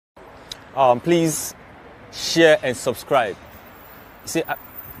Please share and subscribe. See,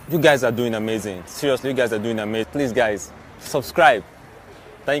 you guys are doing amazing. Seriously, you guys are doing amazing. Please, guys, subscribe.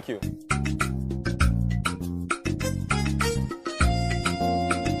 Thank you.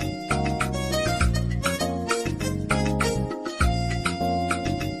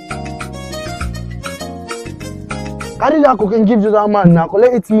 Carry that cocaine, give to that man now.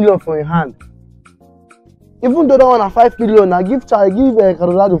 Collect 8 million from your hand. Even though that one are 5 million, now give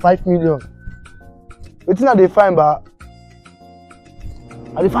Colorado 5 million. Wetin I dey find, but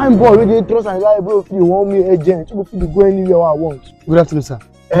I dey find boy wey dey trust and guy bro fit want me agent. You go fit go anywhere I want. Good afternoon, sir.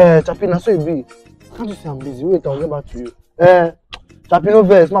 Chapi, na so e be. Can't you say I'm busy? Wait, I'll get back to you. Chapi, no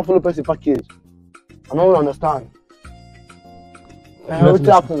vex, ma follow person package. I don't understand. What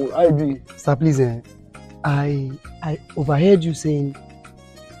happen? How e be? Sir, please, I overheard you saying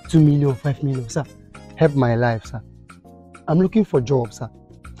 2 million, 5 million, sir. Help my life, sir. I'm looking for jobs, sir.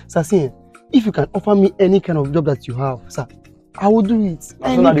 Sir, see, if you can offer me any kind of job that you have, sir, I will do it.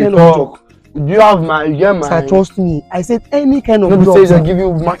 Any kind of job. Do you have my? You get my? Sir, trust me. I said any kind of job. No, say they give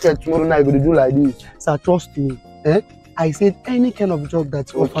you market tomorrow night. You go do like this. Sir, trust me. I said any kind of job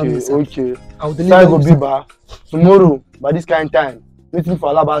that you offer me, sir. Okay. I will deliver. Sir, go be ba tomorrow by this kind of time. Meet me for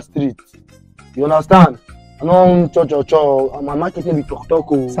Alaba Street. You understand? I don't cho. My market may be talk.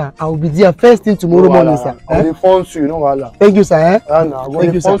 Sir, I will be there first thing tomorrow morning, sir. I will phone you, no wahala. Thank you, sir.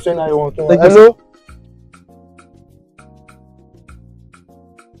 Thank you, sir. Hello.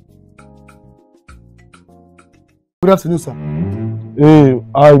 Good afternoon, sir. Hey,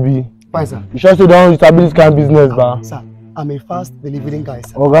 how be? Fine, sir. You sure say don't establish this kind of business, ba? Sir, I'm a fast delivering guy,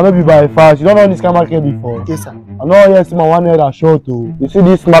 sir. Oh, gonna be by fast. You don't know this kind of market before. Yes, sir. I know yes, my 1 naira short too. You see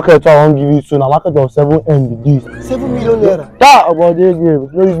this market I won't give you soon. A market of 7M be this. 7 million naira. That about the game.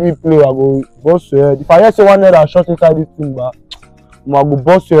 Don't use me play. I go bust your head. If I hear say 1 naira short inside this thing, ba, I go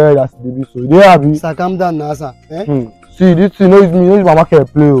bust your head as it be. So they happy. Sir, calm down now, sir. See this thing. No use me. No use my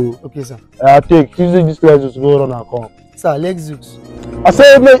market play. Oh. Okay, sir. I take. Use this place to go run and come. Sir, Lexus. I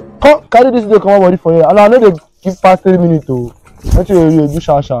say, mate, come carry this day come body for here. And I know they give past 3 minutes to. Let you do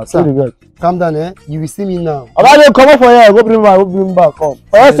sharp. Sir, calm down, You will see me now. I got to come up for here. Go bring back. Come.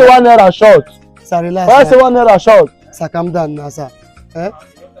 I say 1 naira short. Sir, relax. I say 1 naira short. Sir, calm down now, sir.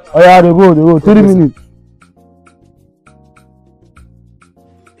 Oh yeah, they go. 3 minutes.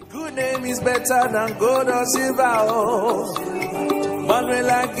 Good name is better than gold or silver. Oh. Man will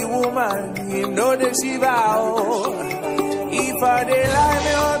like the woman, him know the shiva. Oh. If I dey lie,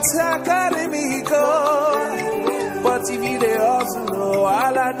 me on carry me go. But if you dey hustle, no,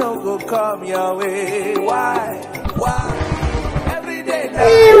 all I know go come your way. Why? Every day now.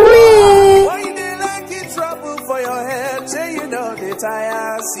 Why you dey like it trouble for your head? Say you know they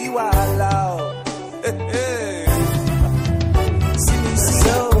tire, see why loud. See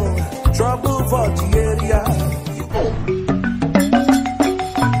so trouble for the area.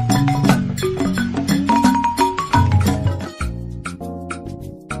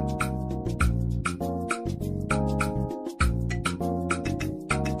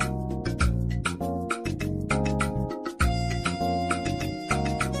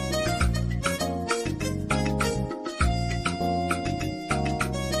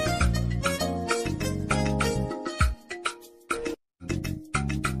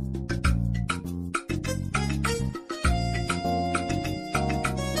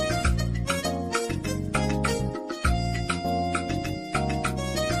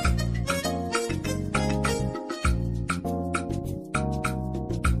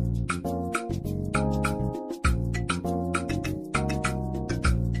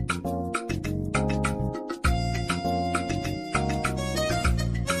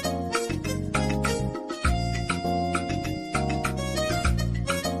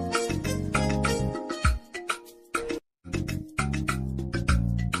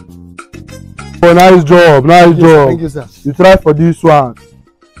 Oh, nice job. Thank you, sir. You try for this one.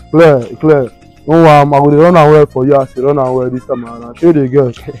 Clear. No, I go run away for you as you run away this time around. Show the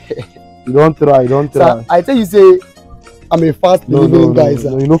girl. You don't try. Sir, I tell you, say, I'm a fast delivering guy,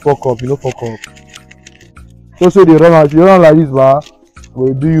 sir. No, you no fuck up. So say they run out. You run like this, ba.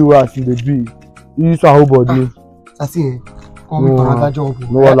 Will do you as in the be. You use a whole body. I see. Call me for another job.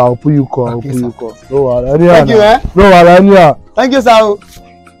 No, I'll put you call. No, thank you, No, thank you, sir.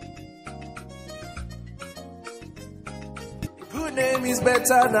 Good name is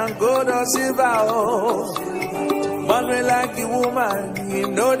better than gold or silver. Oh. Man will like the woman,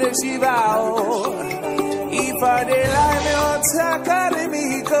 him know the shiva. Oh. If I dey lie, me on carry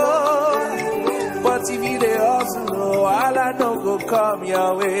me go. But if you dey hustle, no, all I know go come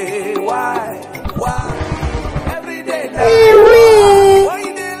your way. Why? Every day now. Why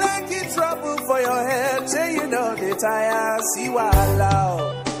you dey like it trouble? tire, see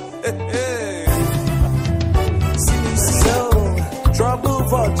wahala. See, so trouble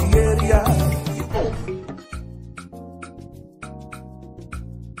for the area.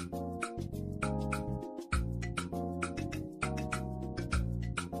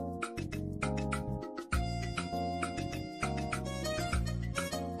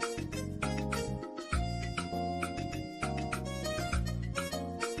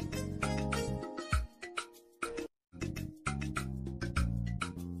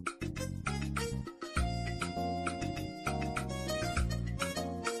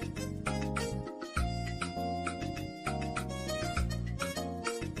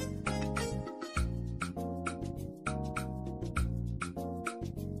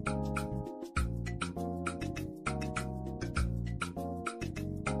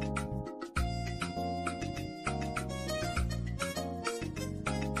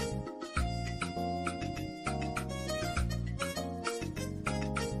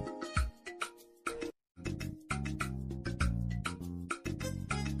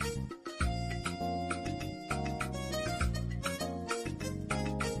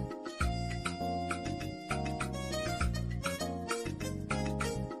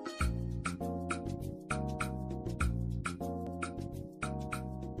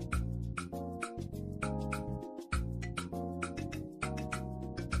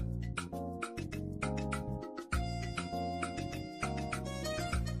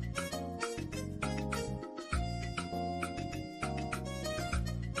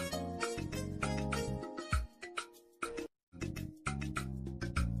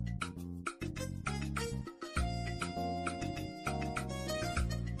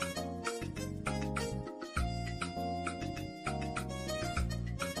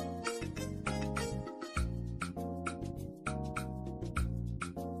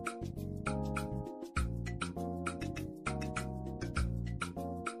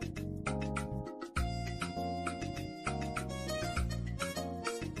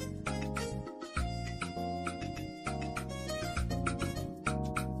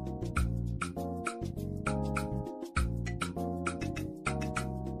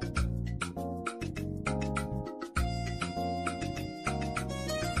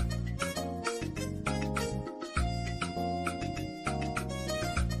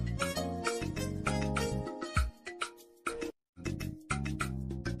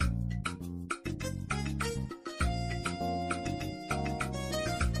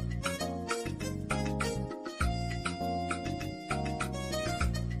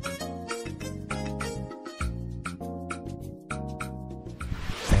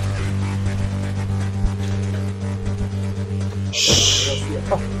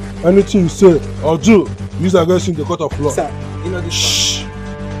 Anything you say or do, use against him the court of law. Sir, you know this. Shh.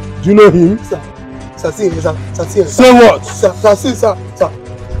 Do you know him? Sir, see, sir. Say what? Sir,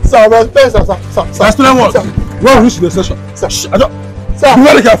 my friend, sir. Explain what? Sir. When we reach the session. Sir. Shh. I don't. Sir. Be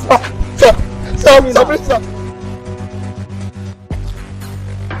very careful. Sir, please, sir.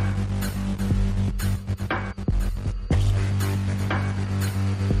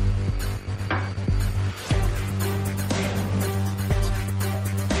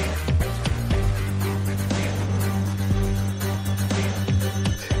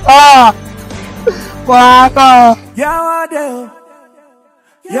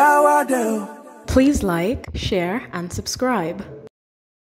 Yawadeo. Please like, share, and subscribe.